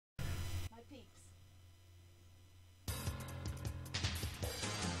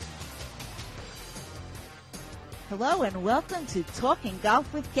Hello and welcome to Talking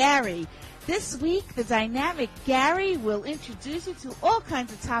Golf with Gary. This week, the dynamic Gary will introduce you to all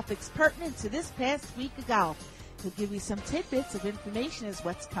kinds of topics pertinent to this past week of golf. He'll give you some tidbits of information as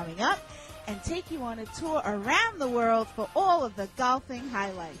what's coming up and take you on a tour around the world for all of the golfing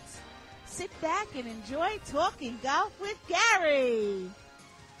highlights. Sit back and enjoy Talking Golf with Gary.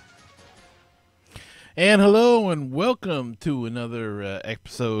 And hello and welcome to another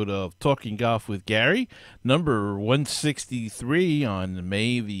episode of Talking Golf with Gary, number 163 on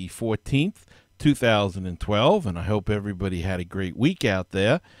May the 14th, 2012. And I hope everybody had a great week out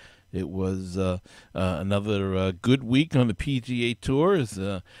there. It was another good week on the PGA Tour.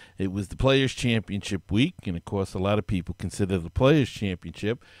 It was the Players' Championship week, and of course a lot of people consider the Players'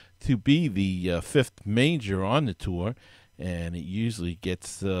 Championship to be the fifth major on the tour. And it usually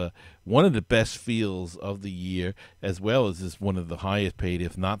gets one of the best feels of the year, as well as is one of the highest paid,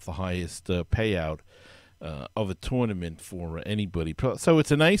 if not the highest payout of a tournament for anybody. So it's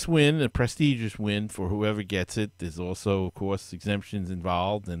a nice win, a prestigious win for whoever gets it. There's also, of course, exemptions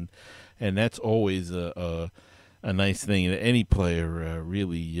involved, and that's always a nice thing that any player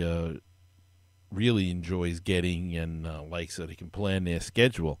really enjoys getting and likes, so they can plan their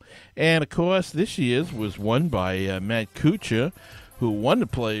schedule. And of course this year's was won by Matt Kuchar, who won the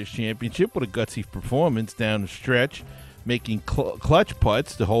Players' Championship with a gutsy performance down the stretch, making clutch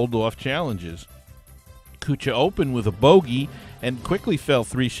putts to hold off challenges. Kuchar opened with a bogey and quickly fell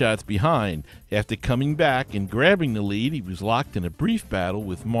 3 shots behind. After coming back and grabbing the lead, he was locked in a brief battle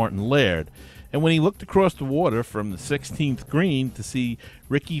with Martin Laird. And when he looked across the water from the 16th green to see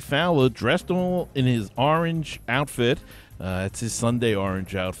Ricky Fowler dressed all in his orange outfit, it's his Sunday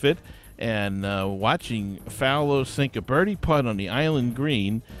orange outfit, and watching Fowler sink a birdie putt on the island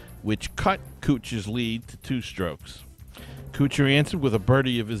green, which cut Kuchar's lead to 2 strokes. Kuchar answered with a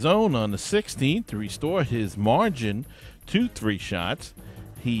birdie of his own on the 16th to restore his margin to 3 shots.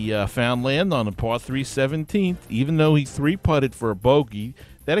 He found land on a par 3 17th, even though he 3-putted for a bogey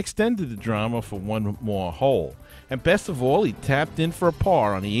that extended the drama for one more hole. And best of all, he tapped in for a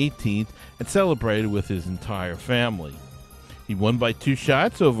par on the 18th and celebrated with his entire family. He won by 2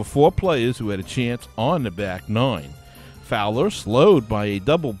 shots over 4 players who had a chance on the back 9. Fowler, slowed by a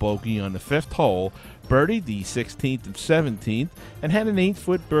double bogey on the 5th hole, birdied the 16th and 17th, and had an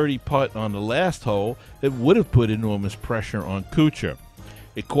 8-foot birdie putt on the last hole that would have put enormous pressure on Kuchar.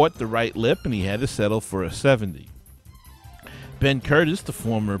 It caught the right lip, and he had to settle for a 70. Ben Curtis, the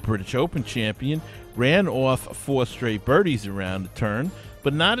former British Open champion, ran off 4 straight birdies around the turn,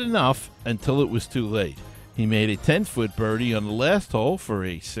 but not enough until it was too late. He made a 10-foot birdie on the last hole for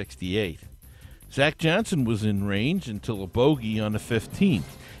a 68. Zach Johnson was in range until a bogey on the 15th.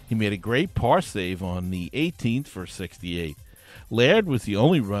 He made a great par save on the 18th for 68. Laird was the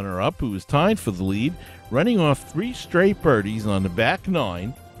only runner-up who was tied for the lead, running off 3 straight birdies on the back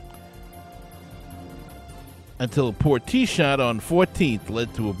 9, until a poor tee shot on 14th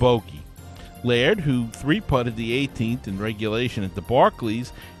led to a bogey. Laird, who 3-putted the 18th in regulation at the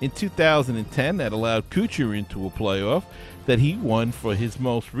Barclays in 2010 that allowed Kuchar into a playoff that he won for his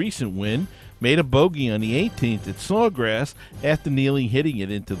most recent win, made a bogey on the 18th at Sawgrass after nearly hitting it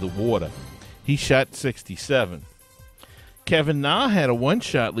into the water. He shot 67. Kevin Na had a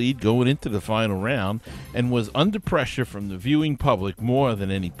 1-shot lead going into the final round and was under pressure from the viewing public more than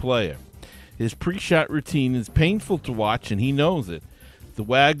any player. His pre-shot routine is painful to watch, and he knows it. The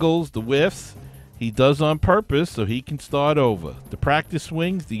waggles, the whiffs, he does on purpose so he can start over. The practice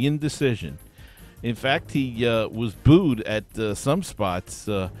swings, the indecision. In fact, he was booed at some spots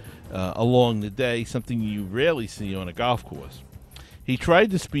along the day, something you rarely see on a golf course. He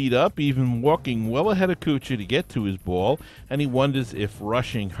tried to speed up, even walking well ahead of Kuchar to get to his ball, and he wonders if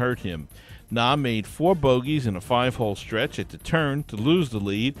rushing hurt him. Na made 4 bogeys in a 5-hole stretch at the turn to lose the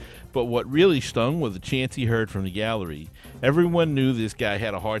lead, but what really stung was the chants he heard from the gallery. Everyone knew this guy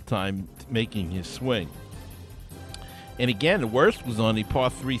had a hard time making his swing. And again, the worst was on the par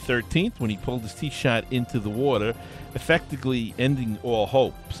 3 13th when he pulled his tee shot into the water, effectively ending all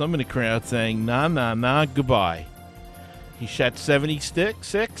hope. Some in the crowd sang, "Nah, nah, nah, goodbye." He shot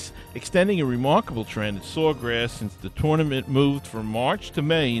 76, extending a remarkable trend at Sawgrass since the tournament moved from March to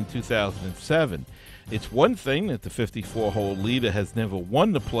May in 2007. It's one thing that the 54-hole leader has never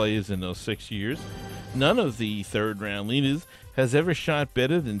won the Players in those 6 years. None of the third-round leaders has ever shot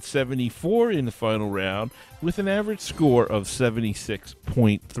better than 74 in the final round, with an average score of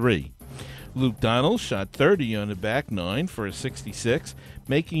 76.3. Luke Donald shot 30 on the back 9 for a 66,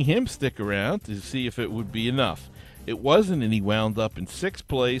 making him stick around to see if it would be enough. It wasn't, and he wound up in 6th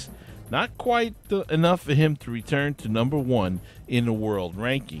place, not quite enough for him to return to number 1 in the world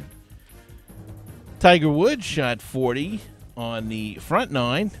ranking. Tiger Woods shot 40 on the front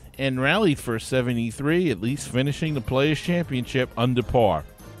nine and rallied for 73, at least finishing the Players' Championship under par.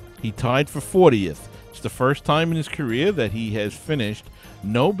 He tied for 40th. It's the first time in his career that he has finished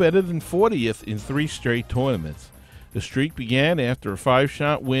no better than 40th in 3 straight tournaments. The streak began after a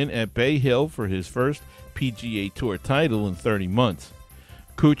 5-shot win at Bay Hill for his first PGA Tour title in 30 months.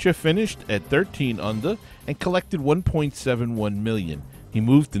 Kuchar finished at 13 under and collected $1.71 million. He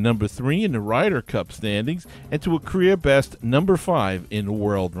moved to number 3 in the Ryder Cup standings and to a career best number 5 in the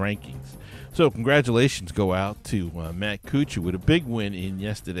world rankings. So congratulations go out to Matt Kuchar with a big win in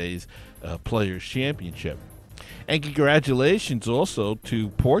yesterday's Players' Championship. And congratulations also to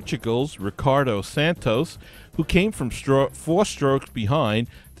Portugal's Ricardo Santos, who came from 4 strokes behind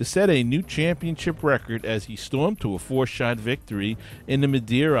to set a new championship record as he stormed to a 4-shot victory in the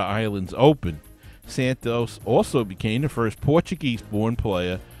Madeira Islands Open. Santos also became the first Portuguese-born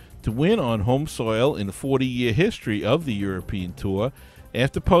player to win on home soil in the 40-year history of the European Tour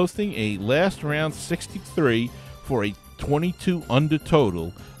after posting a last-round 63 for a 22-under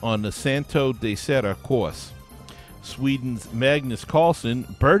total on the Santo de Serra course. Sweden's Magnus Carlsen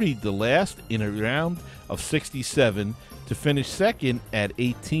birdied the last in a round of 67 to finish second at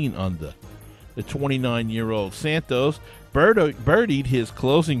 18 under. The 29-year-old Santos birdied his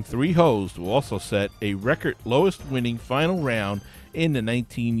closing 3 holes to also set a record lowest winning final round in the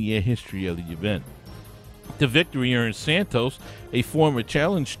 19-year history of the event. The victory earned Santos, a former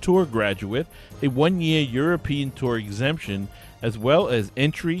Challenge Tour graduate, a 1-year European Tour exemption, as well as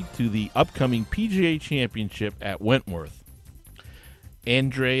entry to the upcoming PGA Championship at Wentworth.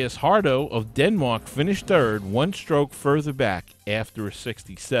 Andreas Hardo of Denmark finished third, 1 stroke further back after a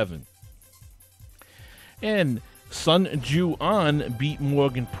 67. And Sun Ju An beat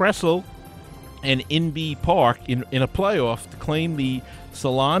Morgan Pressel and Inbee Park in a playoff to claim the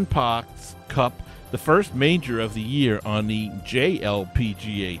Salonpas Cup, the first major of the year on the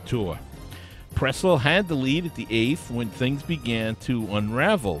JLPGA Tour. Pressel had the lead at the 8th when things began to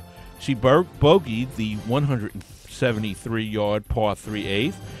unravel. She bogeyed the 173-yard par 3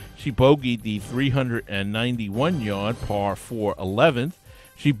 8th. She bogeyed the 391-yard par 4 11th.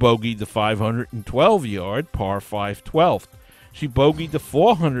 She bogeyed the 512-yard par 5 12th. She bogeyed the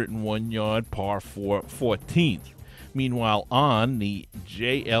 401-yard par 4 14th. Meanwhile, On, the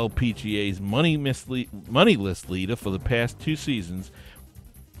JLPGA's money list leader for the past 2 seasons,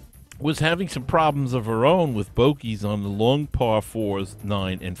 was having some problems of her own with bogeys on the long par 4s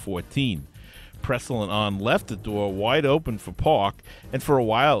 9 and 14. Pressel and On left the door wide open for Park, and for a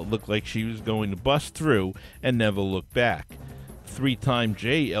while it looked like she was going to bust through and never look back. 3-time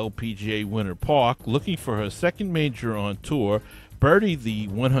JLPGA winner Park, looking for her second major on tour, birdied the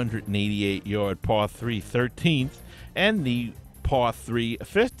 188-yard par 3 13th and the par 3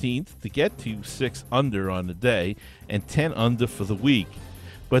 15th to get to 6 under on the day and 10 under for the week.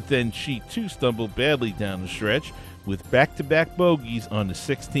 But then she too stumbled badly down the stretch with back-to-back bogeys on the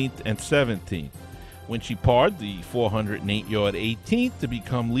 16th and 17th. When she parred the 408-yard 18th to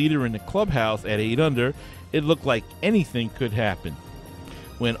become leader in the clubhouse at 8 under, it looked like anything could happen.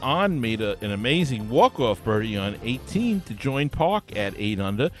 When On made an amazing walk-off birdie on 18 to join Park at 8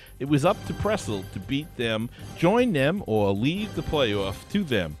 under, it was up to Pressel to beat them, join them, or leave the playoff to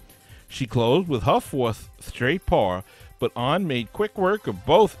them. She closed with her 4th straight par, but On made quick work of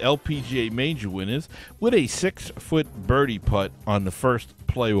both LPGA major winners with a 6-foot birdie putt on the first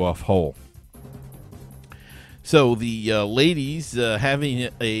playoff hole. So the ladies, having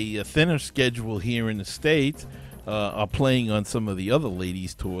a thinner schedule here in the States, are playing on some of the other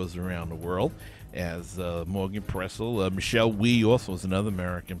ladies' tours around the world, as Morgan Pressel, Michelle Wie also is another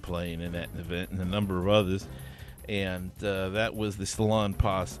American playing in that event, and a number of others. And that was the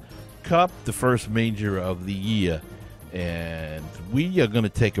Salonpas Cup, the first major of the year. And we are going to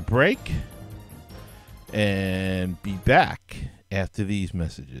take a break and be back after these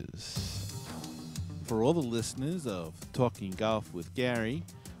messages. For all the listeners of Talking Golf with Gary,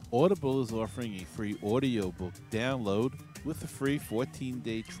 Audible is offering a free audiobook download with a free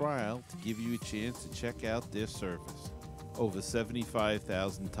 14-day trial to give you a chance to check out their service. Over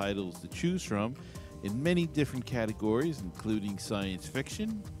 75,000 titles to choose from in many different categories, including science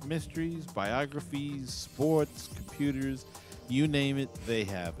fiction, mysteries, biographies, sports, computers, you name it, they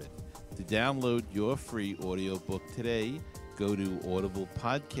have it. To download your free audiobook today, go to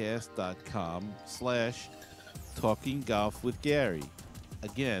audiblepodcast.com/Talking Golf with Gary.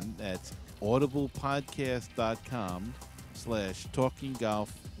 Again, that's audiblepodcast.com/Talking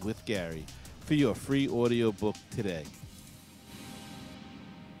Golf with Gary for your free audiobook today.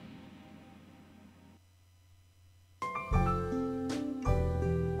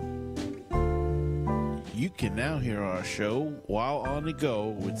 You can now hear our show while on the go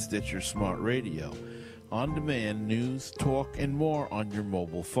with Stitcher Smart Radio. On-demand news, talk, and more on your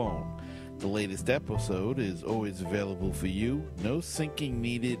mobile phone. The latest episode is always available for you. No syncing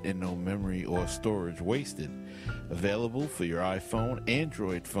needed and no memory or storage wasted. Available for your iPhone,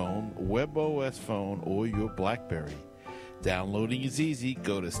 Android phone, WebOS phone, or your BlackBerry. Downloading is easy.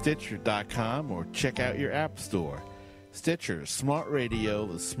 Go to Stitcher.com or check out your app store. Stitcher Smart Radio,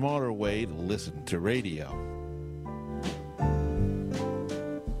 the smarter way to listen to radio.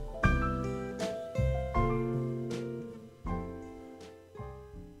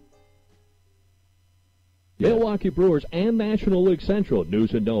 Milwaukee Brewers and National League Central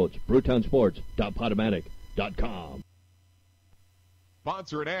news and notes. BrewtownSports.podomatic.com.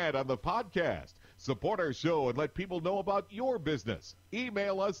 Sponsor an ad on the podcast. Support our show and let people know about your business.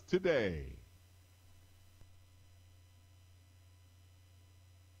 Email us today.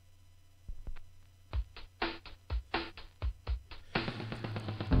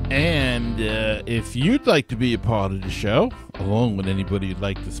 And if you'd like to be a part of the show, along with anybody who'd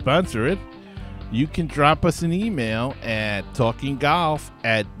like to sponsor it, you can drop us an email at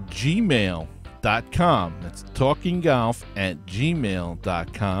talkinggolf@gmail.com. That's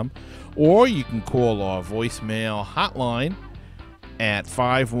talkinggolf@gmail.com. Or you can call our voicemail hotline at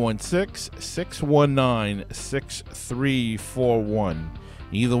 516-619-6341.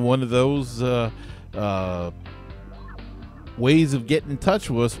 Either one of those ways of getting in touch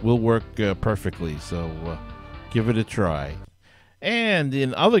with us will work perfectly, so give it a try. And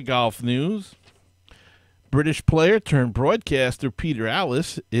in other golf news, British player turned broadcaster Peter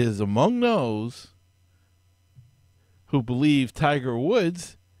Alliss is among those who believe Tiger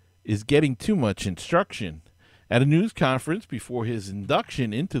Woods is getting too much instruction. At a news conference before his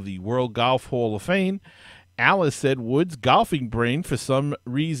induction into the World Golf Hall of Fame, Alliss said Woods' golfing brain for some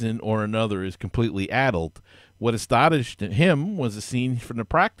reason or another is completely addled. What astonished him was a scene from the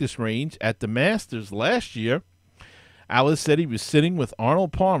practice range at the Masters last year. Alliss said he was sitting with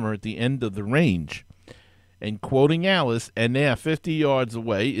Arnold Palmer at the end of the range. And quoting Alliss, and there 50 yards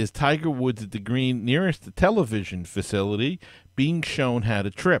away is Tiger Woods at the green nearest the television facility being shown how to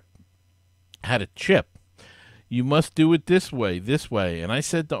chip. You must do it this way. And I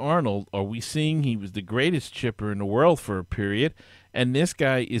said to Arnold, are we seeing he was the greatest chipper in the world for a period, and this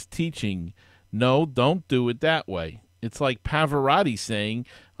guy is teaching, no, don't do it that way. It's like Pavarotti saying,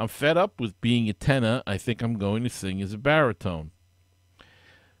 I'm fed up with being a tenor. I think I'm going to sing as a baritone.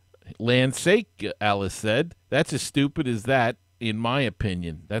 Land's sake, Alliss said, that's as stupid as that, in my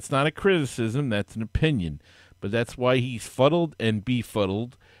opinion. That's not a criticism, that's an opinion. But that's why he's fuddled and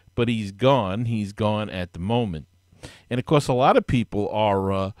befuddled, but he's gone at the moment. And, of course, a lot of people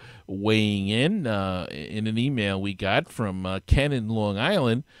are weighing in an email we got from Ken in Long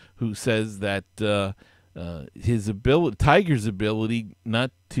Island, who says that Tiger's ability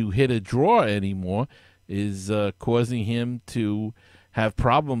not to hit a draw anymore is causing him to have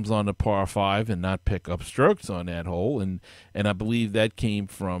problems on the par 5 and not pick up strokes on that hole. And I believe that came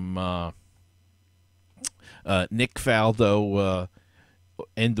from Nick Faldo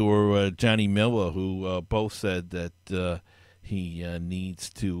and/or Johnny Miller, who both said that he needs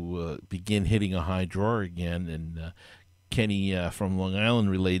to begin hitting a high draw again. And Kenny from Long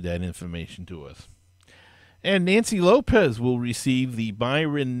Island relayed that information to us. And Nancy Lopez will receive the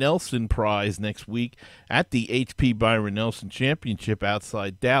Byron Nelson Prize next week at the HP Byron Nelson Championship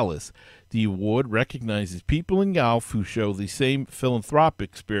outside Dallas. The award recognizes people in golf who show the same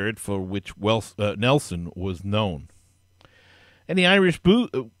philanthropic spirit for which Nelson was known. And the Irish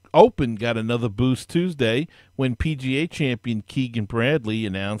Open got another boost Tuesday when PGA champion Keegan Bradley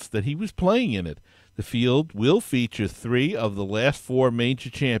announced that he was playing in it. The field will feature 3 of the last 4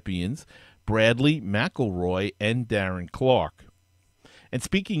 major champions, Bradley, McIlroy, and Darren Clarke. And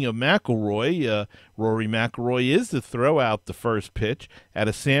speaking of McIlroy, Rory McIlroy is to throw out the first pitch at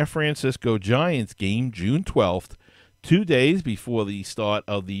a San Francisco Giants game June 12th, 2 days before the start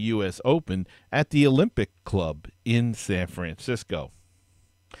of the U.S. Open at the Olympic Club in San Francisco.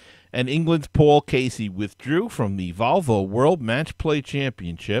 And England's Paul Casey withdrew from the Volvo World Match Play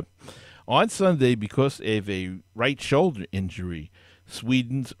Championship on Sunday because of a right shoulder injury.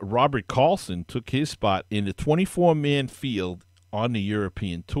 Sweden's Robert Karlsson took his spot in the 24-man field on the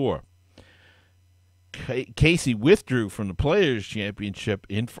European Tour. Casey withdrew from the Players' Championship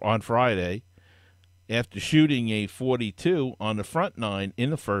on Friday after shooting a 42 on the front 9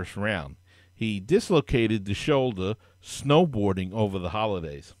 in the first round. He dislocated the shoulder snowboarding over the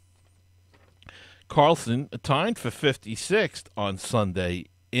holidays. Karlsson tied for 56th on Sunday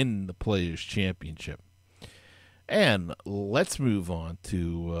in the Players' Championship. And let's move on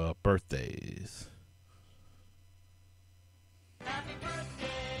to birthdays. Happy birthday.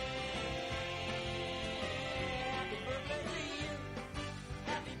 Happy birthday to you.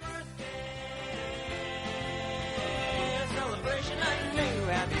 Happy birthday. A celebration anew.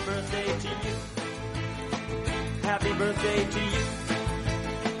 Happy birthday to you. Happy birthday to you.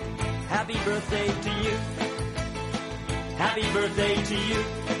 Happy birthday to you. Happy birthday to you.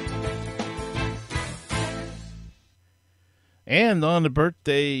 And on the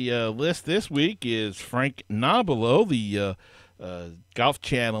birthday list this week is Frank Nobilo, the Golf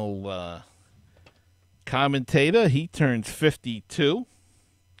Channel commentator. He turns 52.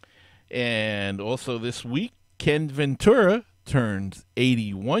 And also this week, Ken Ventura turns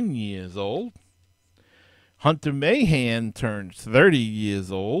 81 years old. Hunter Mahan turns 30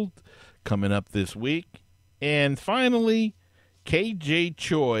 years old, coming up this week. And finally, KJ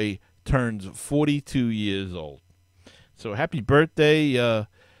Choi turns 42 years old. So happy birthday to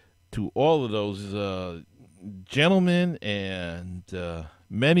all of those gentlemen and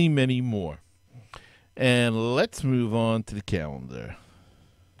many, many more. And let's move on to the calendar.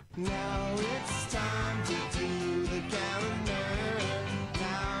 Now it's time to do the calendar.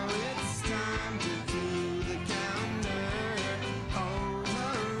 Now it's time to do the calendar. Oh,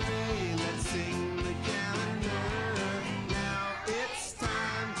 hooray, let's sing the calendar. Now it's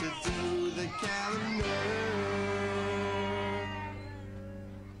time to do the calendar.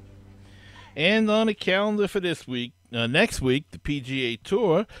 And on the calendar for this week, next week, the PGA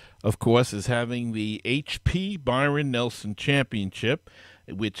Tour, of course, is having the HP Byron Nelson Championship,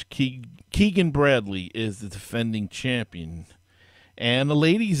 which Keegan Bradley is the defending champion. And the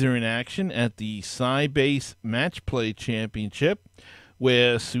ladies are in action at the Sybase Match Play Championship,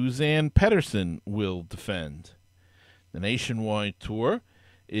 where Suzanne Pedersen will defend. The Nationwide Tour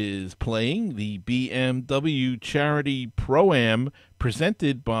is playing the BMW Charity Pro-Am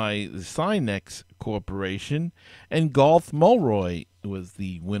presented by the Cynex Corporation, and Golf Mulroy was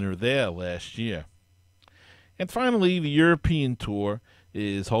the winner there last year. And finally, the European Tour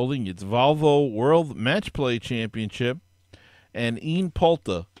is holding its Volvo World Match Play Championship, and Ian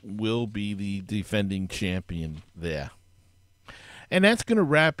Poulter will be the defending champion there. And that's going to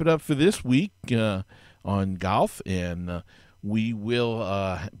wrap it up for this week on golf, and we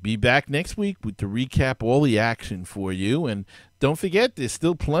will be back next week to recap all the action for you. And don't forget, there's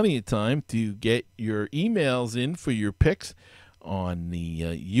still plenty of time to get your emails in for your picks on the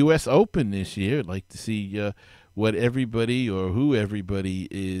U.S. Open this year. I'd like to see what everybody or who everybody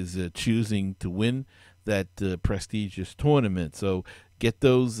is choosing to win that prestigious tournament. So get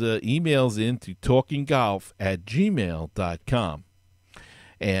those emails in to talkinggolf@gmail.com.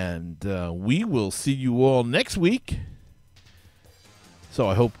 And we will see you all next week. So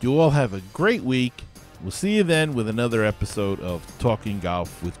I hope you all have a great week. We'll see you then with another episode of Talking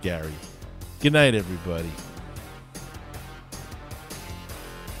Golf with Gary. Good night, everybody.